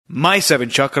My Seven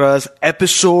Chakras,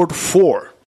 Episode 4.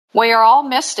 We are all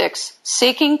mystics,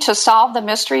 seeking to solve the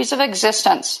mysteries of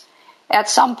existence. At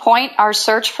some point, our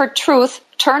search for truth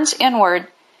turns inward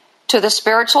to the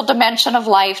spiritual dimension of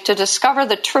life to discover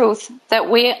the truth that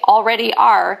we already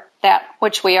are, that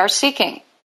which we are seeking.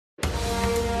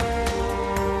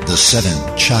 The seven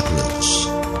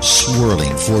chakras,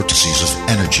 swirling vortices of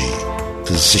energy,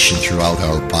 positioned throughout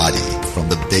our body from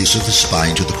the base of the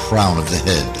spine to the crown of the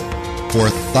head. For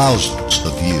thousands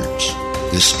of years,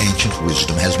 this ancient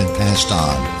wisdom has been passed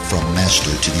on from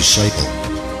master to disciple.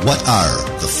 What are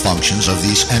the functions of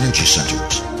these energy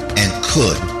centers? And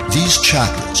could these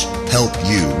chakras help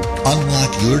you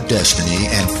unlock your destiny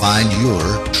and find your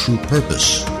true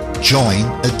purpose? Join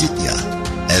Aditya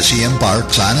as he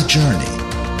embarks on a journey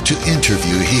to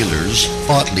interview healers,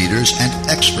 thought leaders, and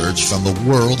experts from the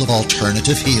world of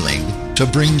alternative healing to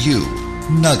bring you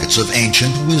nuggets of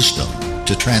ancient wisdom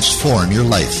to transform your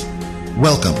life.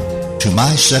 Welcome to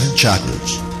My Seven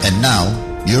Chakras. And now,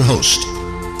 your host,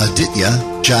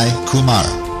 Aditya Jai Kumar.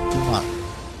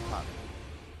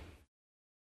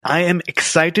 I am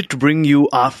excited to bring you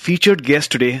our featured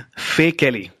guest today, Fay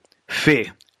Kelley.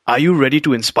 Fay, are you ready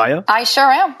to inspire? I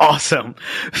sure am. Awesome.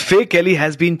 Fay Kelley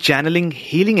has been channeling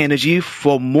healing energy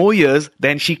for more years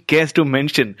than she cares to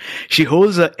mention. She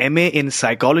holds a MA in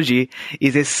psychology,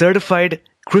 is a certified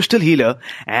crystal healer,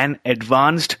 an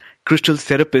advanced crystal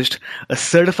therapist, a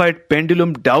certified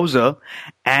pendulum dowser,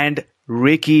 and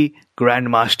Reiki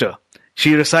grandmaster.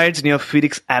 She resides near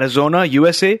Phoenix, Arizona,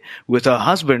 USA, with her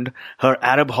husband, her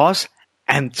Arab horse,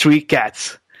 and 3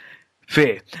 cats.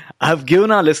 Fay, I've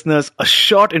given our listeners a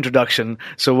short introduction,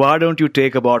 so why don't you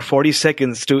take about 40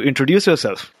 seconds to introduce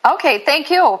yourself? Okay, thank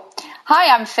you.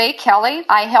 Hi, I'm Fay Kelley.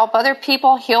 I help other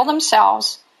people heal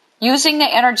themselves using the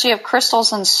energy of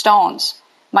crystals and stones.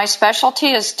 My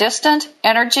specialty is distant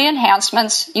energy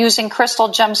enhancements using crystal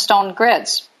gemstone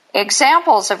grids.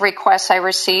 Examples of requests I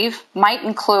receive might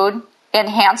include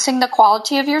enhancing the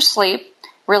quality of your sleep,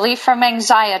 relief from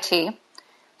anxiety,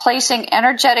 placing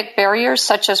energetic barriers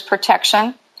such as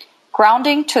protection,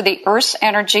 grounding to the earth's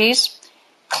energies,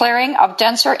 clearing of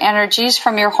denser energies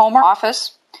from your home or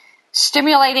office,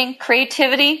 stimulating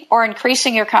creativity or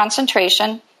increasing your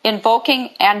concentration, invoking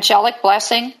angelic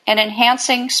blessing, and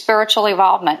enhancing spiritual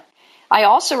evolvement. I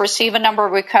also receive a number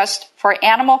of requests for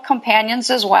animal companions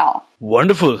as well.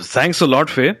 Wonderful. Thanks a lot,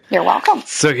 Fay. You're welcome.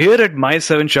 So here at My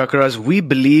Seven Chakras, we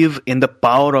believe in the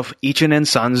power of Ichinen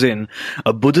Sanzen,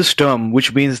 a Buddhist term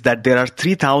which means that there are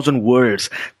 3,000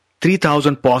 worlds,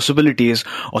 3,000 possibilities,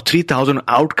 or 3,000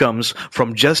 outcomes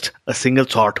from just a single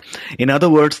thought. In other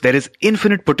words, there is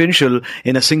infinite potential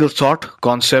in a single thought,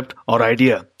 concept, or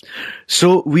idea.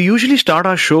 So we usually start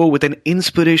our show with an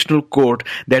inspirational quote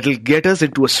that will get us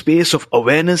into a space of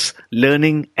awareness,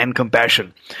 learning, and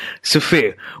compassion. So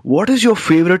Fay, what is your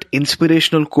favorite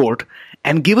inspirational quote?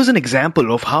 And give us an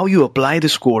example of how you apply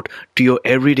this quote to your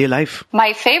everyday life.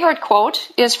 My favorite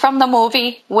quote is from the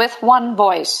movie With One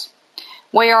Voice.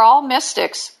 We are all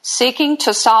mystics, seeking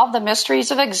to solve the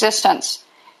mysteries of existence.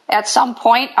 At some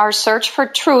point, our search for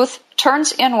truth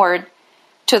turns inward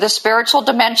to the spiritual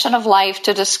dimension of life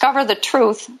to discover the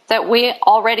truth that we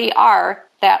already are,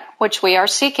 that which we are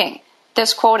seeking.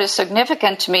 This quote is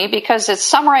significant to me because it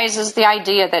summarizes the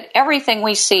idea that everything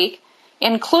we seek,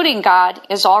 including God,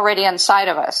 is already inside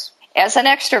of us. As an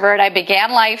extrovert, I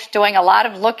began life doing a lot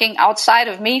of looking outside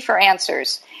of me for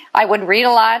answers. I would read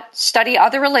a lot, study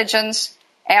other religions,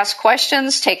 ask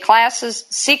questions, take classes,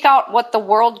 seek out what the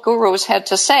world gurus had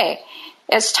to say.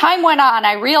 As time went on,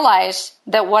 I realized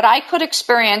that what I could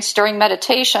experience during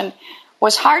meditation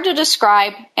was hard to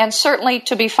describe and certainly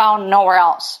to be found nowhere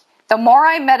else. The more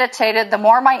I meditated, the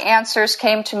more my answers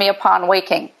came to me upon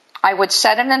waking. I would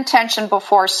set an intention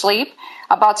before sleep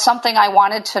about something I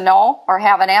wanted to know or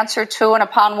have an answer to, and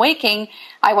upon waking,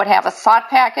 I would have a thought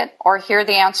packet or hear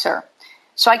the answer.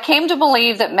 So I came to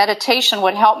believe that meditation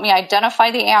would help me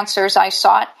identify the answers I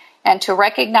sought and to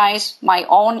recognize my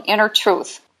own inner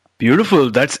truth.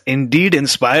 Beautiful. That's indeed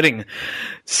inspiring.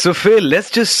 So Fay,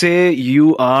 let's just say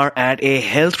you are at a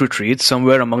health retreat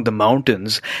somewhere among the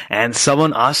mountains and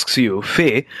someone asks you,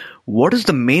 Fay, what is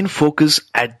the main focus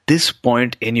at this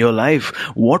point in your life?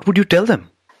 What would you tell them?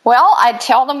 Well, I'd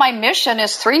tell them my mission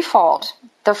is threefold.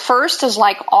 The first is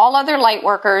like all other light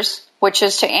workers, which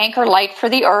is to anchor light for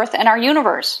the earth and our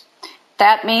universe.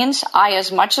 That means I,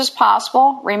 as much as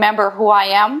possible, remember who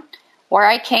I am, where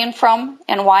I came from,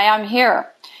 and why I'm here.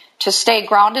 To stay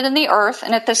grounded in the earth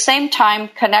and at the same time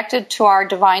connected to our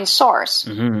divine source.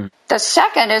 Mm-hmm. The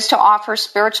second is to offer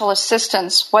spiritual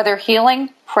assistance, whether healing,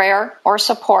 prayer, or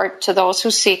support to those who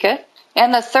seek it.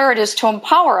 And the third is to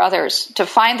empower others to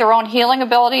find their own healing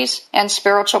abilities and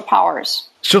spiritual powers.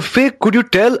 So, Faye, could you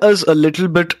tell us a little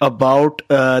bit about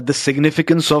the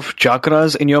significance of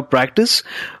chakras in your practice?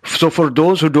 So, for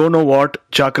those who don't know what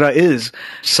chakra is,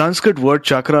 Sanskrit word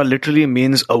chakra literally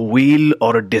means a wheel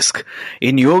or a disc.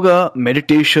 In yoga,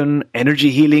 meditation, energy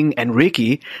healing, and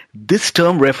Reiki, this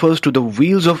term refers to the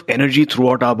wheels of energy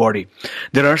throughout our body.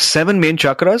 There are 7 main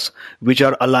chakras, which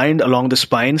are aligned along the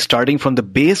spine, starting from the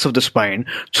base of the spine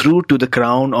through to the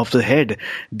crown of the head.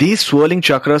 These swirling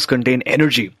chakras contain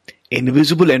energy.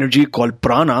 Invisible energy called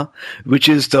prana, which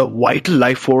is the vital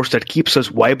life force that keeps us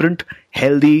vibrant,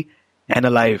 healthy, and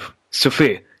alive. So,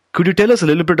 Faye, could you tell us a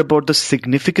little bit about the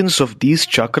significance of these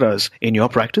chakras in your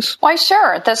practice? Why,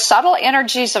 sure. The subtle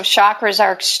energies of chakras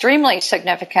are extremely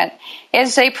significant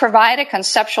as they provide a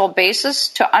conceptual basis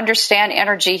to understand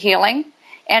energy healing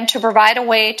and to provide a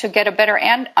way to get a better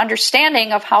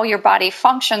understanding of how your body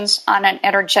functions on an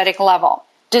energetic level.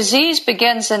 Disease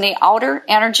begins in the outer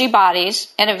energy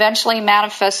bodies and eventually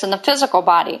manifests in the physical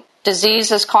body.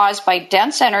 Disease is caused by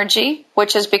dense energy,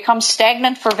 which has become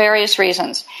stagnant for various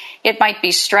reasons. It might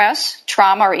be stress,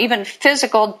 trauma, or even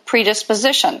physical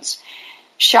predispositions.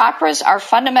 Chakras are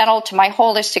fundamental to my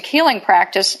holistic healing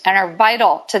practice and are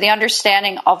vital to the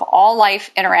understanding of all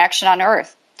life interaction on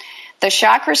Earth. The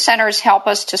chakra centers help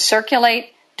us to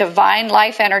circulate divine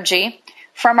life energy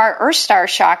from our Earth Star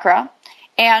chakra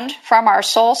and from our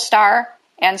soul star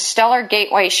and stellar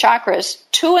gateway chakras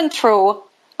to and through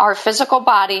our physical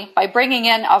body by bringing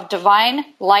in of divine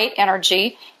light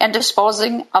energy and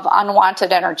disposing of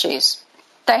unwanted energies.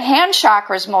 The hand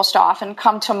chakras most often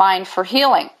come to mind for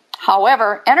healing.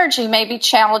 However, energy may be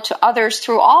channeled to others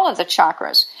through all of the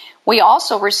chakras. We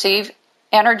also receive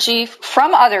energy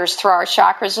from others through our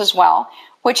chakras as well,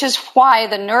 which is why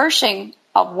the nourishing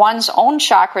of one's own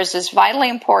chakras is vitally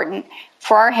important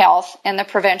for our health and the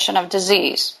prevention of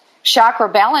disease. Chakra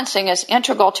balancing is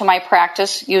integral to my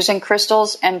practice using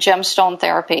crystals and gemstone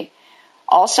therapy.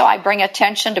 Also, I bring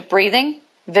attention to breathing,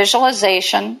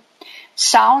 visualization,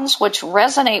 sounds which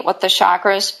resonate with the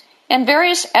chakras, and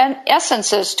various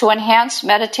essences to enhance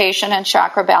meditation and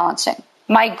chakra balancing.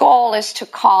 My goal is to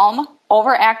calm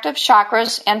overactive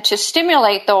chakras and to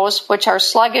stimulate those which are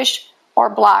sluggish or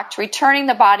blocked, returning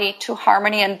the body to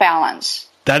harmony and balance.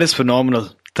 That is phenomenal.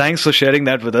 Thanks for sharing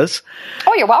that with us.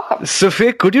 Oh, you're welcome. So,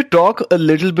 Faye, could you talk a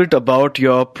little bit about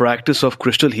your practice of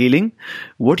crystal healing?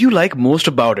 What do you like most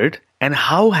about it, and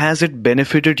how has it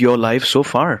benefited your life so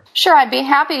far? Sure, I'd be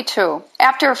happy to.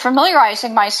 After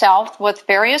familiarizing myself with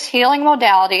various healing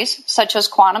modalities, such as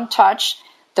quantum touch,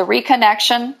 the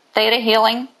reconnection, theta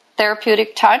healing,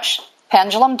 therapeutic touch,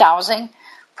 pendulum dowsing,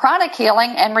 pranic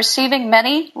healing, and receiving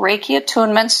many Reiki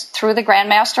attunements through the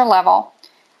Grandmaster level,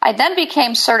 I then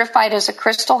became certified as a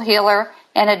crystal healer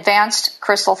and advanced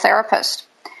crystal therapist.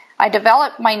 I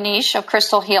developed my niche of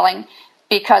crystal healing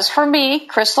because for me,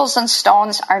 crystals and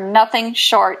stones are nothing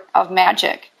short of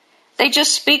magic. They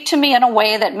just speak to me in a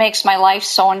way that makes my life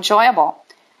so enjoyable.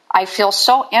 I feel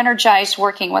so energized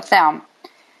working with them.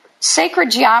 Sacred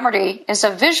geometry is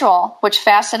a visual which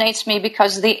fascinates me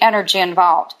because of the energy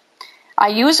involved. I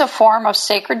use a form of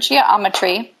sacred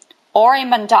geometry or a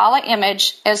mandala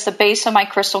image as the base of my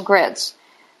crystal grids.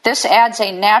 This adds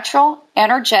a natural,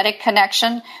 energetic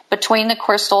connection between the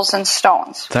crystals and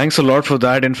stones. Thanks a lot for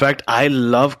that. In fact, I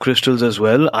love crystals as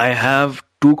well. I have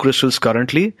 2 crystals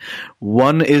currently.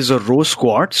 One is a rose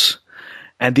quartz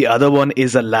and the other one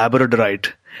is a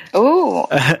labradorite. Ooh.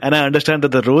 And I understand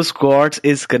that the rose quartz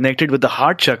is connected with the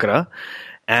heart chakra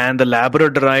and the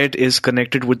labradorite is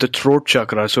connected with the throat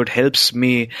chakra. So it helps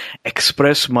me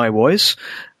express my voice,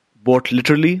 both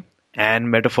literally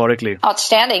and metaphorically.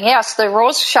 Outstanding. Yes, the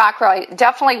rose chakra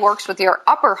definitely works with your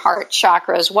upper heart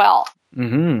chakra as well.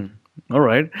 All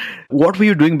right. What were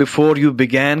you doing before you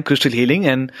began crystal healing?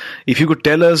 And if you could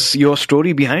tell us your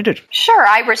story behind it. Sure.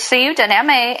 I received an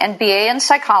MA and BA in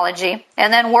psychology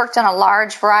and then worked in a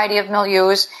large variety of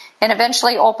milieus and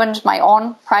eventually opened my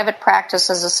own private practice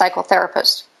as a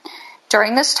psychotherapist.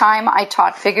 During this time, I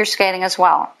taught figure skating as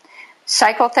well.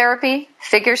 Psychotherapy,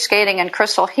 figure skating, and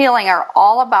crystal healing are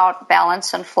all about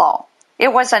balance and flow.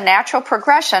 It was a natural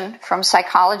progression from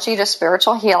psychology to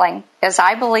spiritual healing, as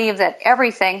I believe that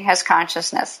everything has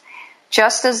consciousness.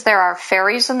 Just as there are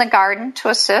fairies in the garden to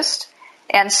assist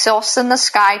and sylphs in the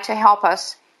sky to help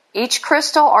us, each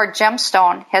crystal or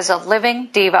gemstone has a living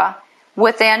diva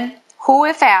within who,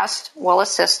 if asked, will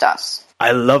assist us.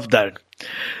 I love that.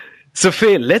 So,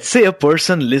 Faye, let's say a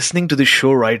person listening to the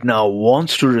show right now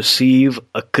wants to receive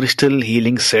a crystal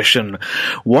healing session.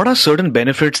 What are certain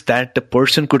benefits that the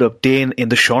person could obtain in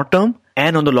the short term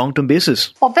and on the long-term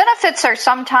basis? Well, benefits are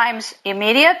sometimes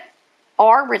immediate,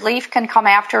 or relief can come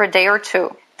after a day or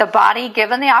two. The body,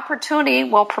 given the opportunity,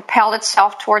 will propel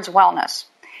itself towards wellness.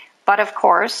 But of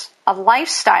course, a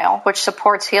lifestyle which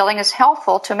supports healing is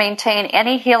helpful to maintain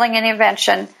any healing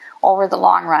intervention over the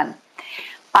long run.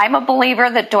 I'm a believer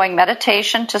that doing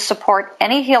meditation to support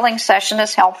any healing session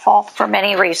is helpful for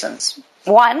many reasons.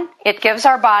 One, it gives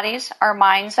our bodies, our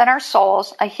minds, and our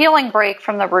souls a healing break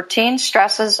from the routine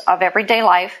stresses of everyday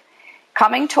life.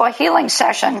 Coming to a healing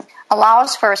session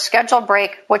allows for a scheduled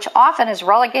break, which often is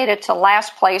relegated to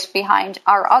last place behind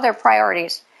our other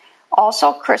priorities.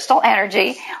 Also, crystal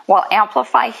energy will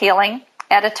amplify healing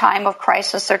at a time of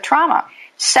crisis or trauma.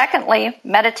 Secondly,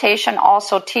 meditation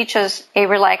also teaches a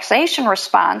relaxation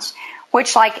response,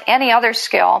 which, like any other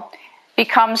skill,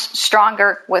 becomes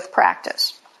stronger with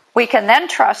practice. We can then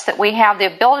trust that we have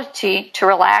the ability to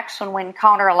relax when we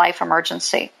encounter a life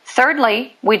emergency.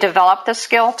 Thirdly, we develop the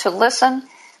skill to listen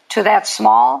to that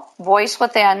small voice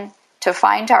within to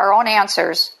find our own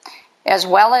answers, as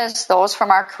well as those from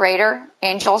our Creator,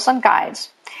 angels, and guides.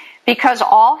 Because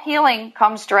all healing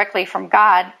comes directly from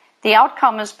God, the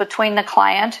outcome is between the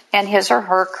client and his or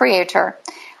her Creator.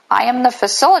 I am the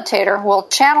facilitator who will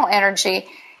channel energy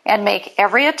and make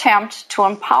every attempt to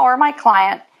empower my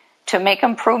client to make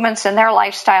improvements in their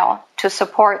lifestyle to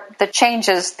support the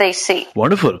changes they seek.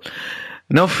 Wonderful.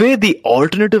 Now, Faye, the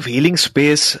alternative healing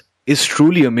space is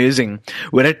truly amazing,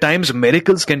 where at times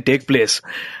miracles can take place.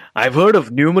 I've heard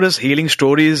of numerous healing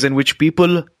stories in which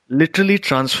people literally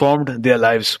transformed their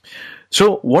lives.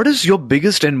 So, what is your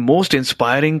biggest and most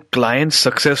inspiring client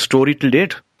success story to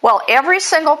date? Well, every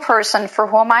single person for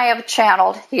whom I have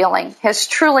channeled healing has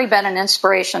truly been an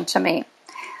inspiration to me.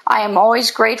 I am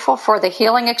always grateful for the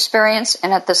healing experience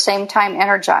and at the same time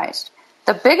energized.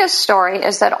 The biggest story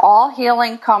is that all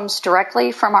healing comes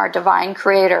directly from our divine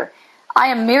Creator. I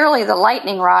am merely the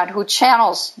lightning rod who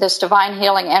channels this divine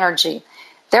healing energy.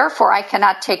 Therefore, I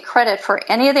cannot take credit for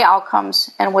any of the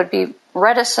outcomes and would be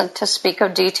reticent to speak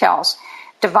of details.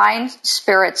 Divine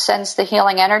Spirit sends the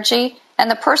healing energy,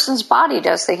 and the person's body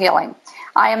does the healing.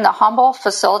 I am the humble,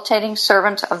 facilitating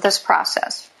servant of this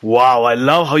process. Wow, I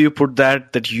love how you put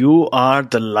that you are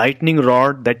the lightning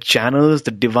rod that channels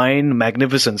the divine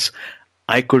magnificence.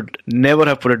 I could never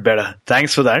have put it better.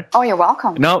 Thanks for that. Oh, you're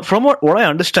welcome. Now, from what I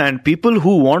understand, people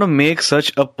who want to make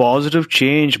such a positive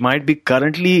change might be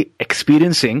currently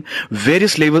experiencing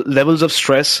various levels of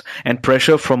stress and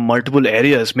pressure from multiple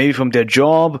areas, maybe from their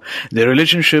job, their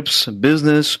relationships,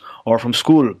 business, or from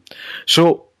school.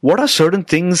 So, what are certain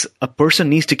things a person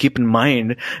needs to keep in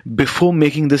mind before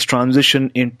making this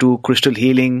transition into crystal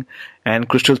healing and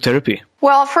crystal therapy?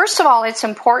 Well, first of all, it's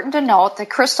important to note that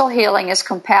crystal healing is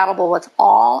compatible with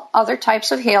all other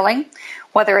types of healing,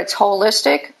 whether it's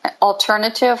holistic,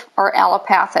 alternative, or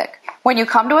allopathic. When you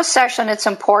come to a session, it's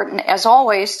important, as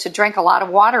always, to drink a lot of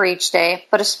water each day,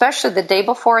 but especially the day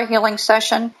before a healing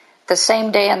session, the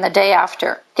same day and the day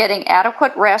after. Getting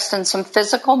adequate rest and some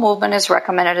physical movement is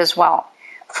recommended as well.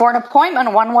 For an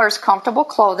appointment, one wears comfortable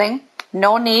clothing,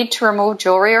 no need to remove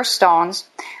jewelry or stones.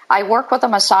 I work with a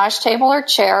massage table or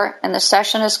chair, and the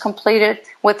session is completed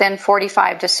within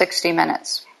 45 to 60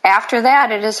 minutes. After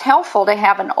that, it is helpful to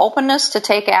have an openness to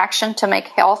take action to make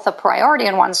health a priority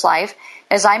in one's life,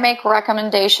 as I make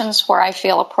recommendations where I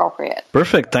feel appropriate.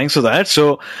 Perfect. Thanks for that.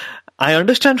 So, I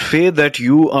understand, Faye, that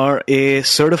you are a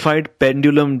certified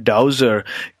pendulum dowser.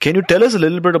 Can you tell us a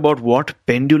little bit about what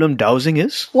pendulum dowsing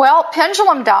is? Well,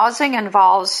 pendulum dowsing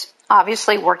involves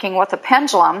obviously working with a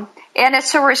pendulum, and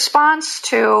it's a response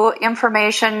to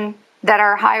information that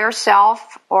our higher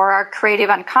self or our creative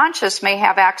unconscious may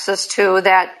have access to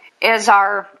that is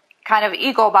our kind of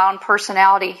ego-bound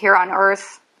personality here on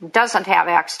Earth doesn't have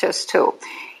access to.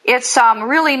 It's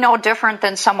really no different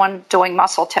than someone doing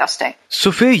muscle testing.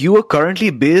 So, Faye, you are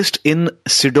currently based in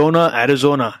Sedona,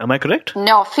 Arizona. Am I correct?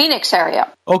 No, Phoenix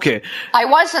area. Okay. I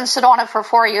was in Sedona for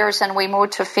 4 years, and we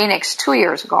moved to Phoenix 2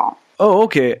 years ago. Oh,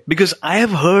 okay. Because I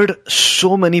have heard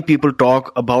so many people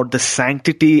talk about the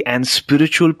sanctity and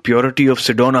spiritual purity of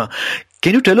Sedona.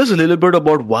 Can you tell us a little bit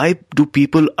about why do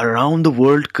people around the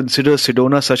world consider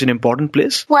Sedona such an important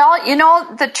place? Well,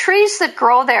 the trees that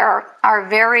grow there are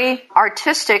very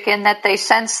artistic in that they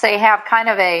sense they have kind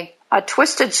of a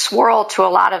twisted swirl to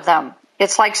a lot of them.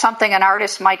 It's like something an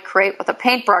artist might create with a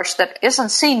paintbrush that isn't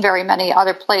seen very many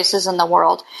other places in the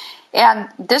world. And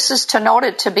this is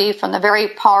denoted to be from the very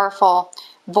powerful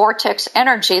vortex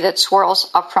energy that swirls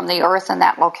up from the earth in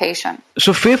that location.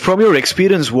 So, Faye, from your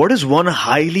experience, what is one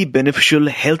highly beneficial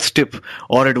health tip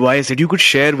or advice that you could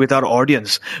share with our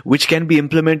audience, which can be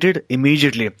implemented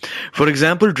immediately? For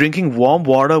example, drinking warm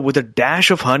water with a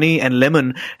dash of honey and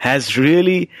lemon has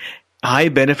really high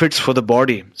benefits for the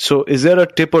body. So, is there a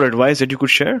tip or advice that you could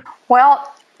share? Well,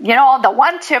 the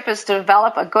one tip is to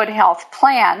develop a good health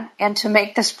plan and to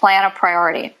make this plan a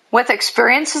priority. With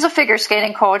experience as a figure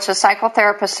skating coach, a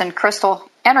psychotherapist, and crystal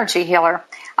energy healer,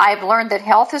 I've learned that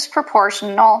health is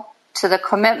proportional to the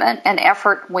commitment and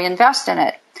effort we invest in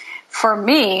it. For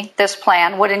me, this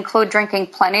plan would include drinking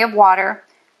plenty of water,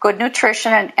 good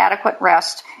nutrition, and adequate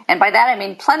rest. And by that I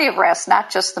mean plenty of rest,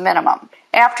 not just the minimum.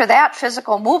 After that,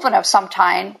 physical movement of some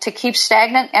kind to keep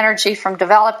stagnant energy from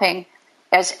developing,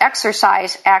 as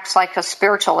exercise acts like a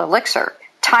spiritual elixir.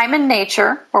 Time in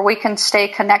nature, where we can stay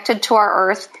connected to our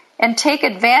earth and take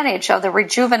advantage of the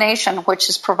rejuvenation which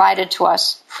is provided to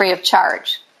us free of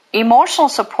charge. Emotional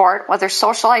support, whether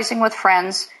socializing with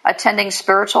friends, attending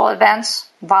spiritual events,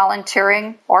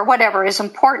 volunteering, or whatever, is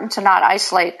important to not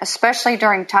isolate, especially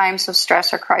during times of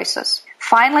stress or crisis.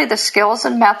 Finally, the skills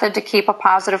and method to keep a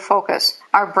positive focus.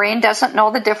 Our brain doesn't know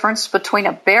the difference between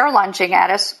a bear lunging at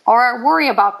us or our worry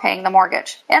about paying the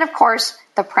mortgage. And of course,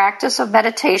 the practice of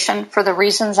meditation for the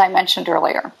reasons I mentioned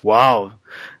earlier. Wow,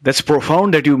 that's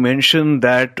profound that you mentioned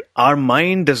that our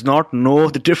mind does not know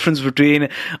the difference between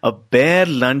a bear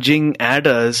lunging at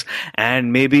us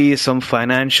and maybe some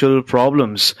financial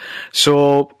problems.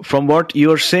 So from what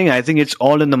you're saying, I think it's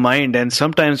all in the mind. And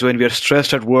sometimes when we are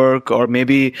stressed at work, or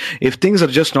maybe if things are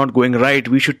just not going right,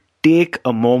 we should take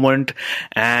a moment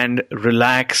and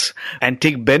relax and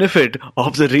take benefit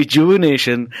of the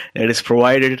rejuvenation that is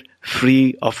provided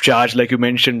free of charge, like you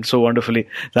mentioned so wonderfully.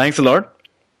 Thanks a lot.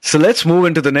 So let's move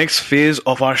into the next phase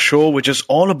of our show, which is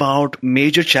all about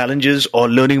major challenges or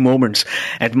learning moments.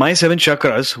 At My Seven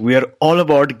Chakras, we are all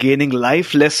about gaining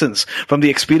life lessons from the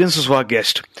experiences of our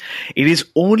guest. It is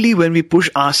only when we push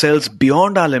ourselves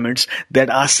beyond our limits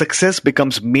that our success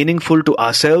becomes meaningful to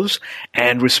ourselves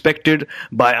and respected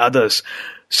by others.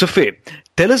 So Faye,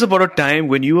 tell us about a time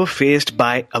when you were faced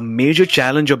by a major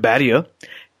challenge or barrier.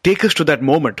 Take us to that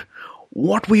moment.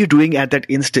 What were you doing at that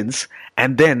instance?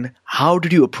 And then how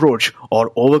did you approach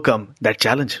or overcome that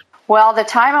challenge? Well, the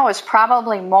time I was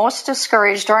probably most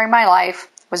discouraged during my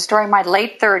life was during my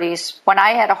late 30s, when I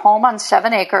had a home on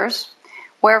 7 acres,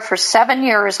 where for 7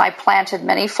 years I planted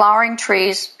many flowering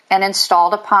trees and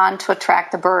installed a pond to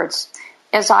attract the birds,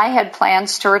 as I had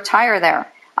plans to retire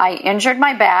there. I injured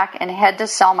my back and had to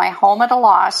sell my home at a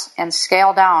loss and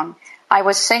scale down. I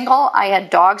was single, I had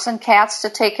dogs and cats to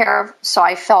take care of, so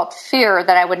I felt fear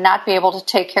that I would not be able to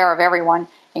take care of everyone,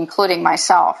 including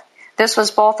myself. This was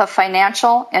both a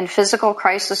financial and physical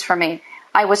crisis for me.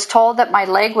 I was told that my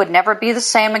leg would never be the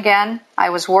same again.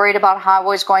 I was worried about how I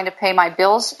was going to pay my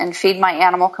bills and feed my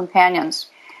animal companions.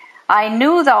 I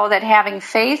knew, though, that having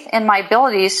faith in my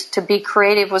abilities to be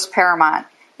creative was paramount.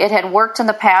 It had worked in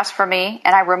the past for me,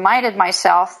 and I reminded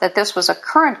myself that this was a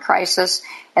current crisis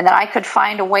and that I could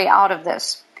find a way out of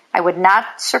this. I would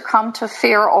not succumb to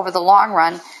fear over the long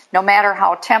run, no matter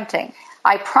how tempting.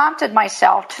 I prompted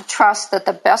myself to trust that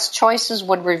the best choices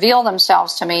would reveal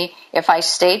themselves to me if I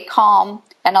stayed calm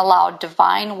and allowed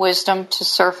divine wisdom to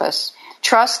surface.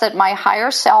 Trust that my higher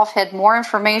self had more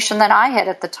information than I had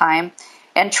at the time,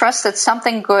 and trust that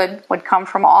something good would come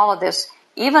from all of this,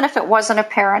 even if it wasn't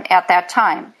apparent at that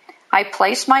time. I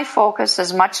placed my focus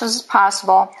as much as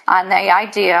possible on the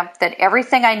idea that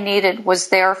everything I needed was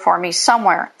there for me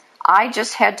somewhere. I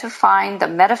just had to find the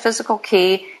metaphysical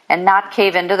key and not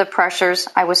cave into the pressures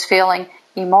I was feeling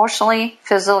emotionally,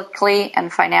 physically,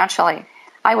 and financially.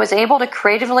 I was able to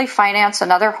creatively finance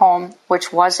another home,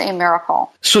 which was a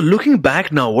miracle. So looking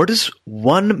back now, what is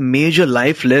one major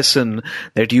life lesson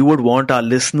that you would want our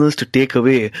listeners to take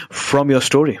away from your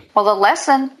story? Well, the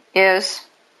lesson is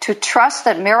to trust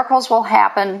that miracles will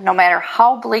happen no matter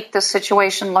how bleak the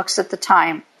situation looks at the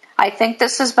time. I think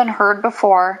this has been heard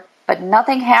before, but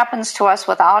nothing happens to us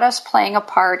without us playing a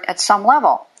part at some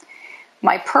level.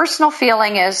 My personal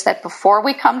feeling is that before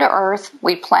we come to Earth,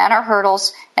 we plan our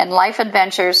hurdles and life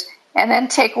adventures and then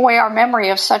take away our memory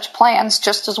of such plans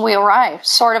just as we arrive.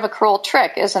 Sort of a cruel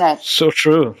trick, isn't it? So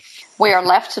true. We are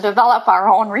left to develop our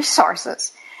own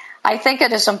resources. I think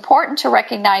it is important to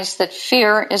recognize that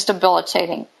fear is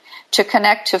debilitating. To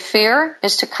connect to fear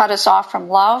is to cut us off from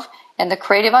love and the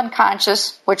creative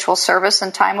unconscious, which will serve us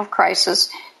in time of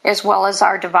crisis, as well as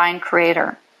our divine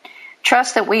creator.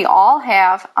 Trust that we all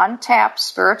have untapped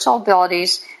spiritual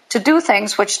abilities to do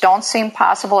things which don't seem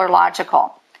possible or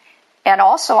logical. And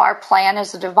also our plan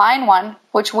is a divine one,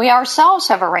 which we ourselves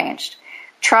have arranged.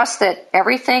 Trust that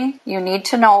everything you need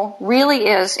to know really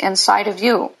is inside of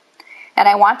you. And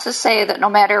I want to say that no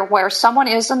matter where someone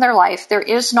is in their life, there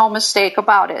is no mistake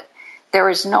about it. There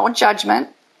is no judgment,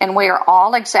 and we are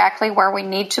all exactly where we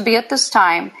need to be at this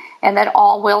time, and that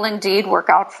all will indeed work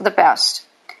out for the best.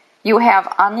 You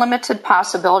have unlimited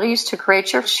possibilities to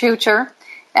create your future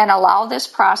and allow this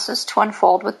process to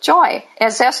unfold with joy.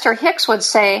 As Esther Hicks would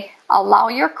say, allow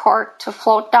your cork to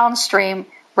float downstream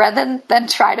rather than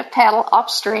try to paddle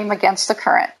upstream against the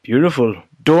current. Beautiful.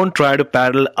 Don't try to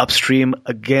paddle upstream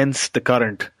against the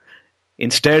current.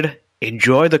 Instead,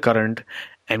 enjoy the current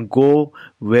and go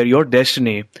where your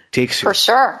destiny takes you. For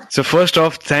sure. So first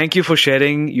off, thank you for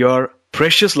sharing your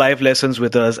precious life lessons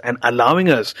with us and allowing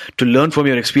us to learn from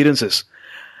your experiences.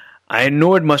 I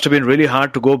know it must have been really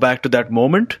hard to go back to that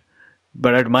moment,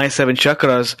 but at My Seven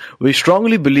Chakras, we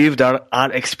strongly believe that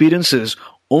our experiences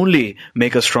only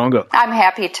make us stronger. I'm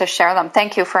happy to share them.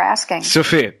 Thank you for asking. So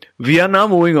Fay, we are now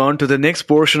moving on to the next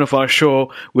portion of our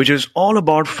show, which is all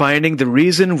about finding the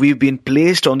reason we've been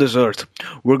placed on this earth.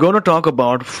 We're going to talk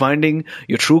about finding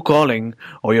your true calling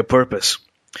or your purpose.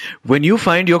 When you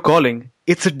find your calling,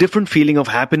 it's a different feeling of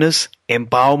happiness,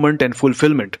 empowerment, and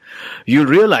fulfillment. You'll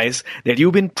realize that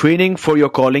you've been training for your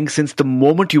calling since the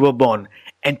moment you were born.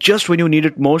 And just when you need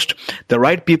it most, the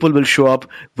right people will show up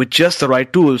with just the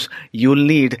right tools you'll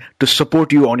need to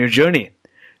support you on your journey.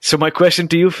 So my question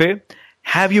to you, Fay,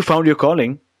 have you found your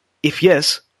calling? If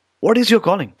yes, what is your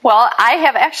calling? Well, I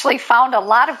have actually found a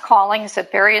lot of callings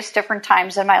at various different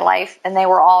times in my life, and they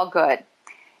were all good.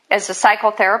 As a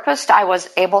psychotherapist, I was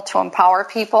able to empower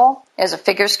people. As a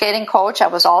figure skating coach, I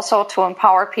was also to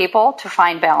empower people to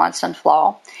find balance and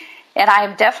flow. And I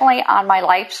am definitely on my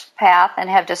life's path and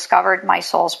have discovered my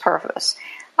soul's purpose.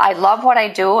 I love what I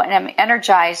do and am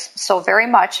energized so very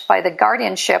much by the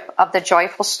guardianship of the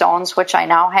joyful stones which I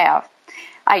now have.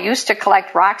 I used to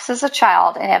collect rocks as a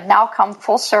child and have now come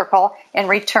full circle and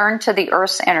returned to the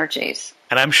earth's energies.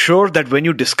 And I'm sure that when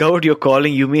you discovered your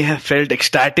calling, you may have felt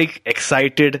ecstatic,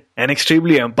 excited, and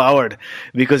extremely empowered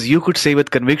because you could say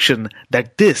with conviction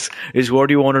that this is what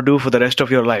you want to do for the rest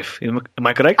of your life. Am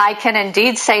I correct? I can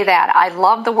indeed say that. I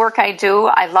love the work I do.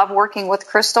 I love working with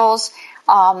crystals.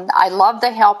 I love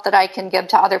the help that I can give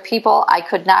to other people. I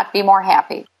could not be more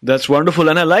happy. That's wonderful.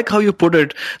 And I like how you put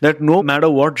it, that no matter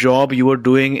what job you were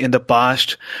doing in the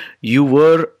past, you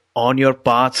were on your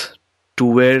path to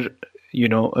where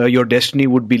your destiny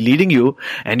would be leading you,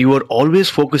 and you were always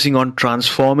focusing on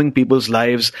transforming people's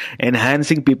lives,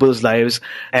 enhancing people's lives,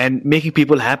 and making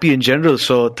people happy in general.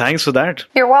 So thanks for that.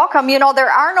 You're welcome.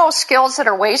 There are no skills that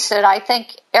are wasted. I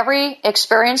think every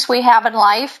experience we have in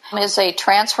life is a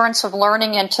transference of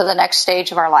learning into the next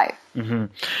stage of our life. Mm-hmm.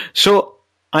 So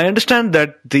I understand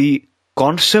that the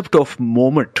concept of a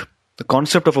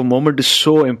moment is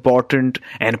so important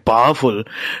and powerful.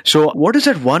 So what is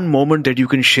that one moment that you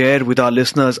can share with our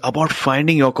listeners about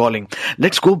finding your calling?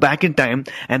 Let's go back in time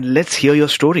and let's hear your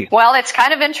story. Well, it's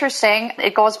kind of interesting.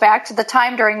 It goes back to the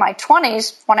time during my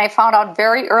 20s when I found out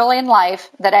very early in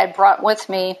life that I had brought with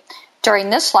me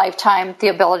during this lifetime the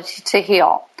ability to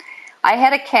heal. I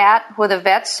had a cat who the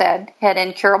vet said had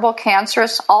incurable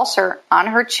cancerous ulcer on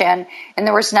her chin, and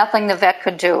there was nothing the vet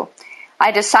could do. I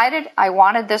decided I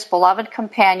wanted this beloved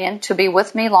companion to be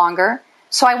with me longer,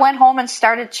 so I went home and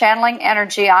started channeling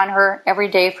energy on her every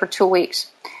day for 2 weeks.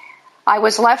 I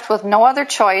was left with no other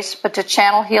choice but to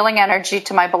channel healing energy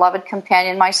to my beloved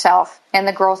companion myself, and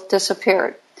the growth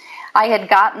disappeared. I had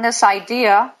gotten this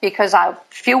idea because a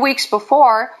few weeks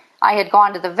before I had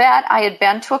gone to the vet, I had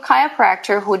been to a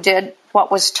chiropractor who did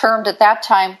what was termed at that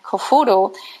time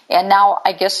Kofudo, and now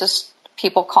I guess as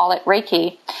people call it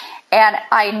Reiki. And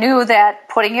I knew that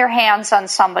putting your hands on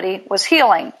somebody was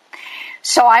healing.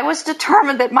 So I was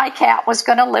determined that my cat was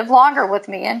going to live longer with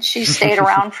me, and she stayed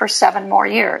around for 7 more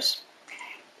years.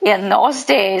 In those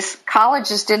days,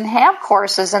 colleges didn't have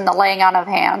courses in the laying on of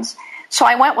hands, so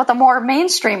I went with a more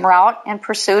mainstream route and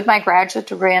pursued my graduate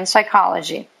degree in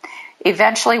psychology.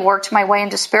 Eventually worked my way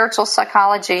into spiritual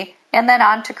psychology, and then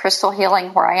on to crystal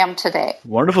healing, where I am today.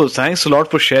 Wonderful. Thanks a lot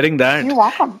for sharing that. You're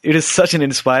welcome. It is such an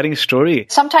inspiring story.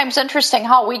 Sometimes interesting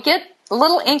how we get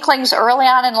little inklings early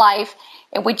on in life,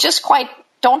 and we just quite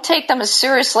don't take them as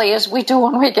seriously as we do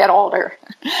when we get older.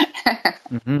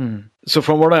 Mm-hmm. So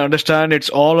from what I understand, it's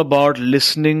all about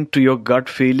listening to your gut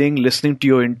feeling, listening to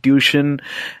your intuition,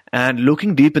 and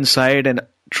looking deep inside and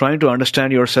trying to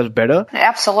understand yourself better.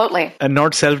 Absolutely. And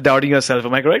not self-doubting yourself.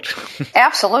 Am I correct?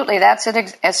 Absolutely. That's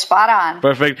it. It's spot on.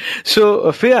 Perfect.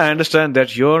 So, Faye, I understand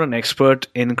that you're an expert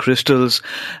in crystals,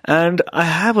 and I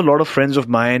have a lot of friends of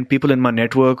mine, people in my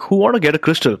network who want to get a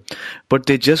crystal, but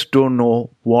they just don't know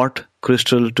what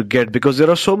crystal to get because there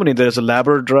are so many. There is a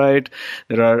labradorite,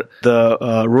 there are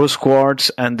the rose quartz,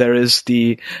 and there is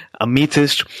the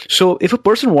amethyst. So if a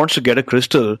person wants to get a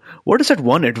crystal, what is that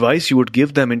one advice you would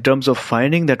give them in terms of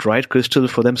finding that right crystal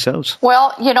for themselves?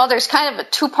 Well, there's kind of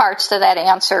two parts to that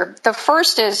answer. The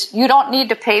first is you don't need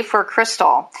to pay for a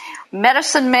crystal.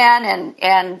 Medicine men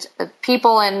and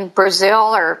people in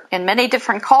Brazil or in many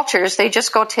different cultures, they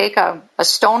just go take a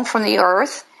stone from the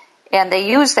earth and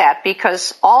they use that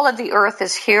because all of the earth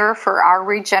is here for our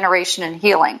regeneration and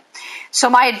healing. So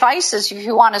my advice is if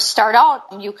you want to start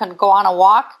out, you can go on a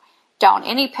walk down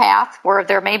any path where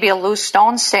there may be a loose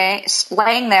stone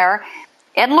laying there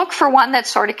and look for one that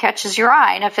sort of catches your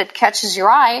eye. And if it catches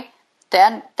your eye,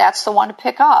 then that's the one to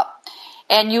pick up.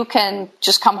 And you can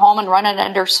just come home and run it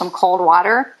under some cold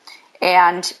water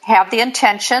and have the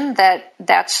intention that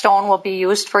that stone will be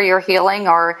used for your healing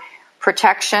or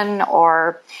protection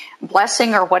or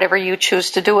blessing or whatever you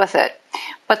choose to do with it.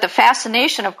 But the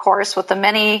fascination, of course, with the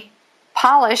many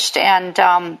polished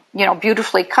and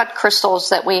beautifully cut crystals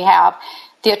that we have,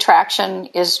 the attraction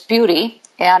is beauty.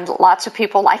 And lots of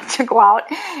people like to go out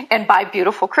and buy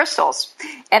beautiful crystals.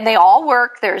 And they all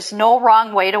work. There's no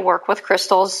wrong way to work with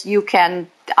crystals. You can,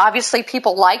 obviously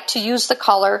people like to use the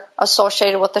color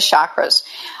associated with the chakras.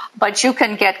 But you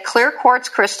can get clear quartz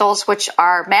crystals, which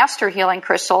are master healing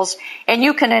crystals, and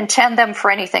you can intend them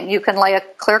for anything. You can lay a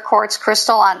clear quartz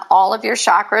crystal on all of your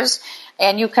chakras,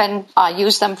 and you can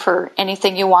use them for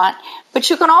anything you want. But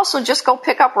you can also just go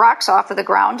pick up rocks off of the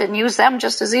ground and use them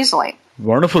just as easily.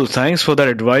 Wonderful. Thanks for that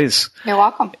advice. You're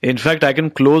welcome. In fact, I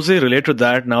can closely relate to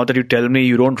that now that you tell me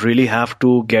you don't really have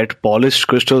to get polished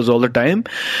crystals all the time.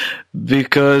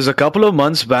 Because a couple of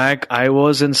months back, I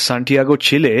was in Santiago,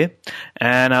 Chile,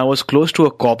 and I was close to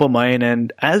a copper mine.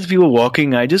 And as we were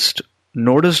walking, I just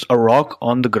noticed a rock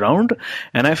on the ground,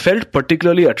 and I felt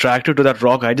particularly attracted to that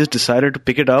rock. I just decided to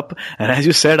pick it up. And as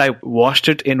you said, I washed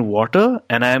it in water,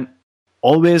 and I'm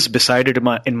always beside it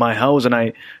in my house, and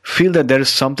I feel that there is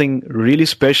something really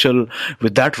special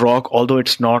with that rock, although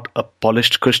it's not a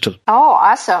polished crystal. Oh,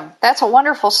 awesome. That's a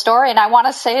wonderful story. And I want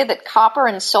to say that copper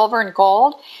and silver and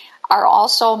gold are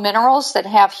also minerals that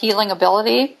have healing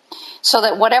ability, so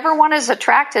that whatever one is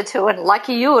attracted to, and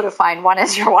lucky you to find one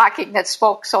as you're walking that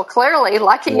spoke so clearly,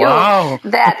 lucky Wow.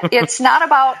 you, that it's not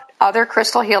about, other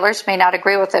crystal healers may not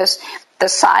agree with this, the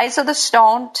size of the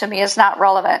stone to me is not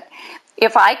relevant.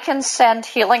 If I can send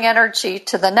healing energy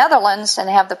to the Netherlands and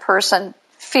have the person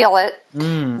feel it,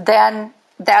 then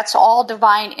that's all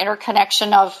divine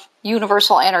interconnection of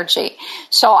universal energy.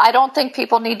 So I don't think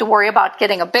people need to worry about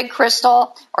getting a big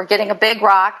crystal or getting a big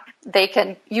rock. They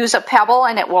can use a pebble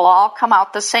and it will all come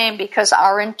out the same because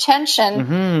our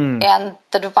intention and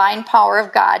the divine power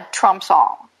of God trumps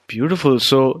all. Beautiful.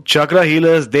 So, chakra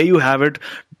healers, there you have it.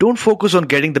 Don't focus on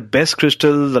getting the best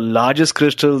crystal, the largest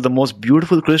crystal, the most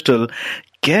beautiful crystal.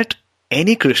 Get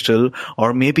any crystal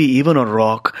or maybe even a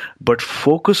rock, but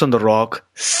focus on the rock,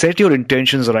 set your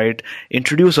intentions right,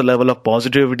 introduce a level of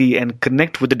positivity and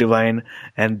connect with the divine,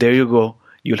 and there you go.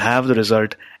 You'll have the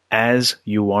result as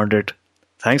you want it.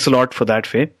 Thanks a lot for that,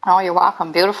 Faye. Oh, you're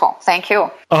welcome. Beautiful. Thank you.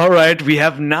 All right, we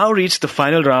have now reached the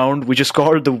final round, which is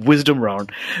called the wisdom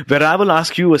round, where I will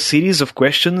ask you a series of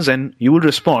questions and you will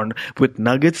respond with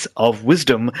nuggets of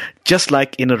wisdom, just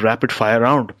like in a rapid fire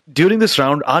round. During this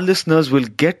round, our listeners will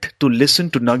get to listen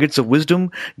to nuggets of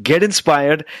wisdom, get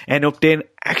inspired, and obtain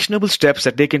actionable steps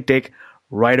that they can take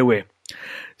right away.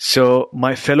 So,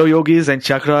 my fellow yogis and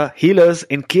chakra healers,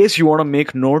 in case you want to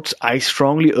make notes, I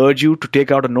strongly urge you to take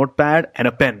out a notepad and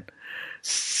a pen.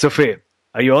 So, Faye,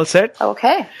 are you all set?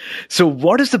 Okay. So,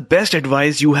 what is the best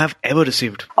advice you have ever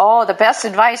received? Oh, the best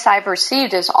advice I've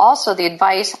received is also the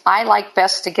advice I like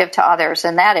best to give to others,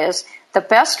 and that is, the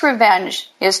best revenge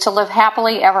is to live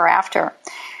happily ever after.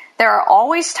 There are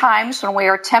always times when we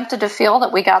are tempted to feel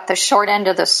that we got the short end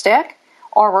of the stick,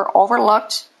 or we're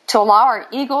overlooked, to allow our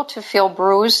ego to feel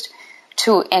bruised,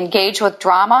 to engage with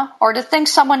drama, or to think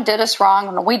someone did us wrong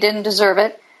and we didn't deserve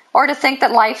it, or to think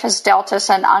that life has dealt us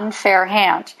an unfair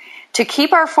hand. To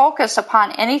keep our focus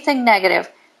upon anything negative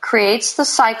creates the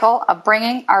cycle of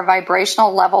bringing our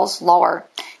vibrational levels lower.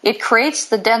 It creates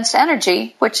the dense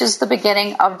energy, which is the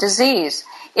beginning of disease.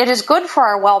 It is good for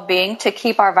our well-being to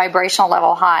keep our vibrational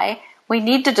level high. We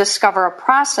need to discover a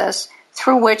process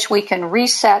through which we can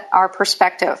reset our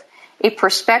perspective. A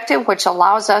perspective which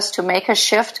allows us to make a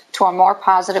shift to a more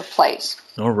positive place.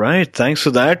 All right. Thanks for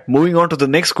that. Moving on to the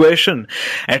next question.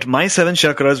 At My Seven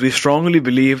Chakras, we strongly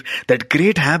believe that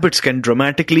great habits can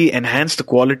dramatically enhance the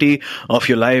quality of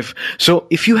your life. So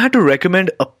if you had to recommend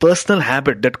a personal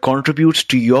habit that contributes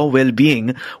to your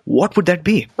well-being, what would that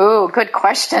be? Ooh, good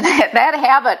question. That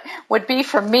habit would be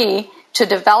for me to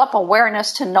develop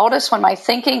awareness to notice when my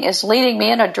thinking is leading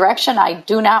me in a direction I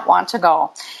do not want to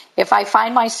go. If I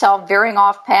find myself veering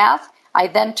off path, I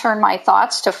then turn my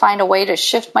thoughts to find a way to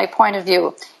shift my point of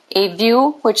view, a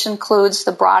view which includes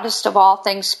the broadest of all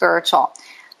things spiritual.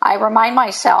 I remind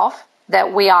myself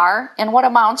that we are in what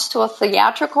amounts to a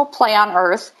theatrical play on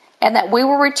earth, and that we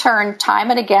will return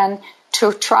time and again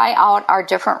to try out our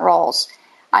different roles.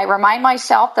 I remind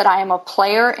myself that I am a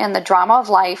player in the drama of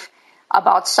life.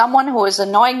 About someone who is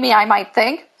annoying me, I might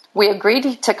think, we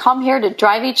agreed to come here to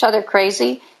drive each other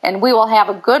crazy, and we will have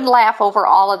a good laugh over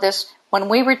all of this when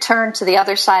we return to the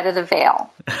other side of the veil.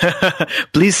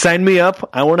 Please sign me up.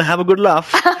 I want to have a good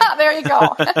laugh. There you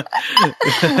go.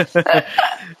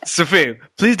 So, Fay,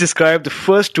 please describe the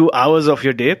first 2 hours of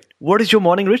your day. What is your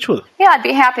morning ritual? Yeah, I'd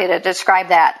be happy to describe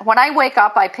that. When I wake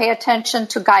up, I pay attention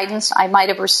to guidance I might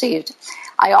have received.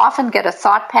 I often get a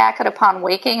thought packet upon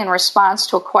waking in response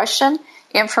to a question,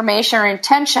 information, or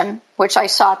intention which I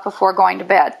sought before going to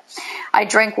bed. I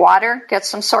drink water, get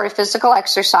some sort of physical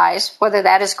exercise, whether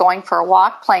that is going for a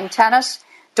walk, playing tennis,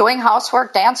 doing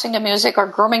housework, dancing to music, or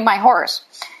grooming my horse.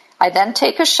 I then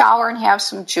take a shower and have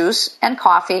some juice and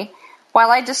coffee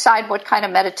while I decide what kind of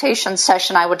meditation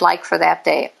session I would like for that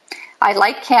day. I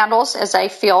light candles as I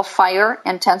feel fire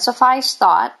intensifies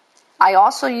thought. I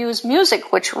also use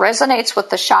music which resonates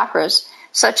with the chakras,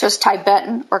 such as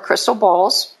Tibetan or crystal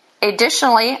bowls.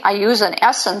 Additionally, I use an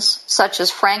essence such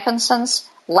as frankincense,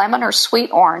 lemon, or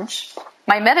sweet orange.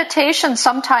 My meditation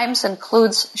sometimes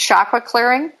includes chakra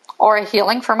clearing or a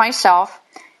healing for myself.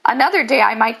 Another day,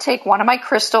 I might take one of my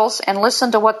crystals and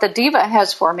listen to what the diva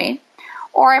has for me,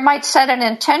 or I might set an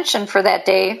intention for that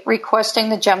day requesting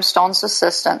the gemstone's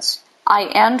assistance. I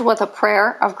end with a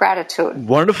prayer of gratitude.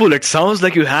 Wonderful. It sounds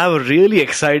like you have a really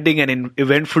exciting and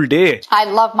eventful day. I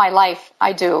love my life.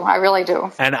 I do. I really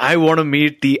do. And I want to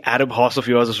meet the Arab horse of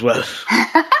yours as well.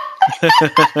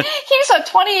 He's a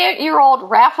 28-year-old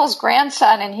Raffles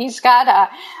grandson, and he's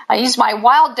my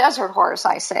wild desert horse,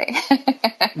 I say.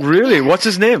 Really? What's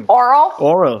his name?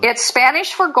 Oro. It's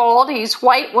Spanish for gold. He's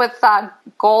white with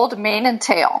gold mane and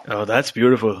tail. Oh, that's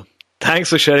beautiful. Thanks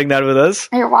for sharing that with us.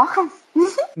 You're welcome.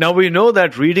 Now, we know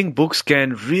that reading books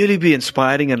can really be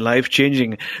inspiring and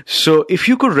life-changing. So if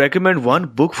you could recommend one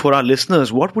book for our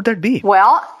listeners, what would that be?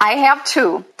 Well, I have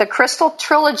two. The Crystal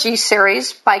Trilogy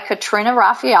series by Katrina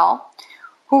Raphael,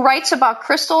 who writes about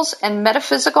crystals and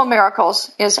metaphysical miracles,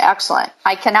 is excellent.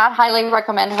 I cannot highly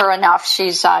recommend her enough.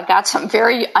 She's got some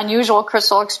very unusual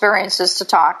crystal experiences to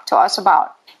talk to us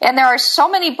about. And there are so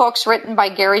many books written by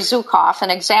Gary Zukav.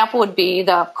 An example would be,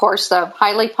 of course, the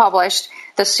highly published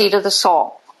The Seat of the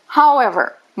Soul.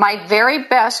 However, my very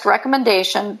best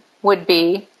recommendation would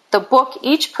be the book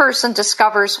each person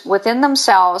discovers within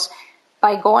themselves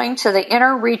by going to the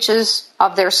inner reaches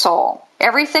of their soul.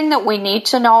 Everything that we need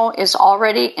to know is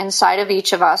already inside of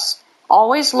each of us.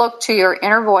 Always look to your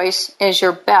inner voice as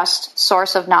your best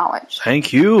source of knowledge.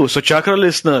 Thank you. So, Chakra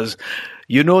listeners,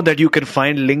 you know that you can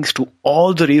find links to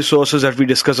all the resources that we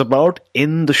discuss about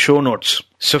in the show notes.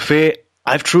 So, Fay,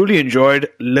 I've truly enjoyed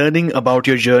learning about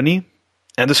your journey,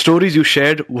 and the stories you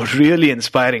shared were really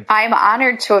inspiring. I'm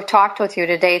honored to have talked with you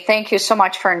today. Thank you so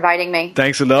much for inviting me.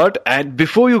 Thanks a lot. And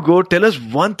before you go, tell us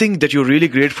one thing that you're really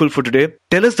grateful for today.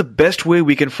 Tell us the best way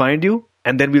we can find you,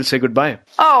 and then we'll say goodbye.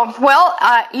 Oh, well,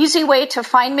 easy way to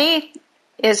find me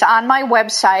is on my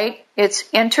website. It's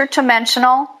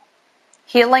Interdimensional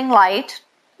Healing Light.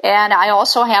 And I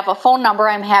also have a phone number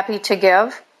I'm happy to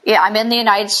give. Yeah, I'm in the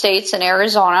United States, in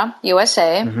Arizona,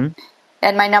 USA. Mm-hmm.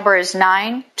 And my number is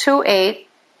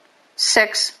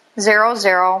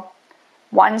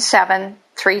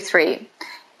 928-600-1733.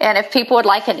 And if people would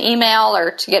like an email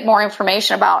or to get more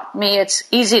information about me, it's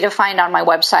easy to find on my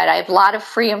website. I have a lot of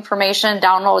free information and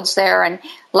downloads there, and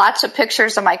lots of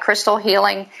pictures of my crystal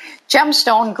healing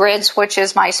gemstone grids, which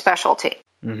is my specialty.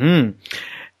 Mm-hmm.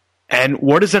 And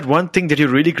what is that one thing that you're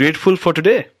really grateful for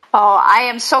today? Oh, I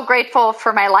am so grateful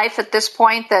for my life at this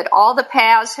point that all the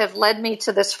paths have led me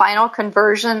to this final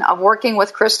conversion of working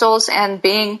with crystals and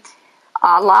being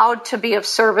allowed to be of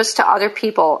service to other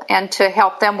people and to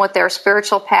help them with their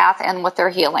spiritual path and with their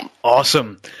healing.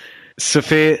 Awesome. So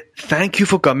Fay, thank you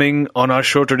for coming on our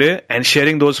show today and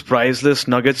sharing those priceless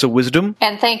nuggets of wisdom.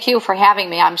 And thank you for having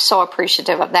me. I'm so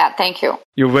appreciative of that. Thank you.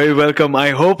 You're very welcome.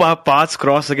 I hope our paths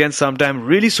cross again sometime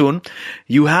really soon.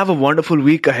 You have a wonderful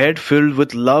week ahead filled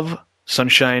with love,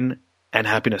 sunshine, and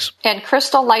happiness. And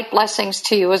crystal light blessings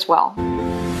to you as well.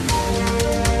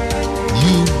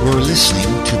 You were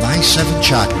listening to My Seven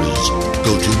Chakras.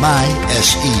 Go to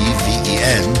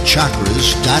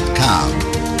mysevenchakras.com.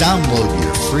 Download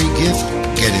your free gift,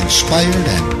 get inspired,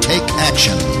 and take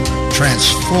action.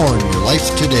 Transform your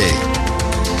life today.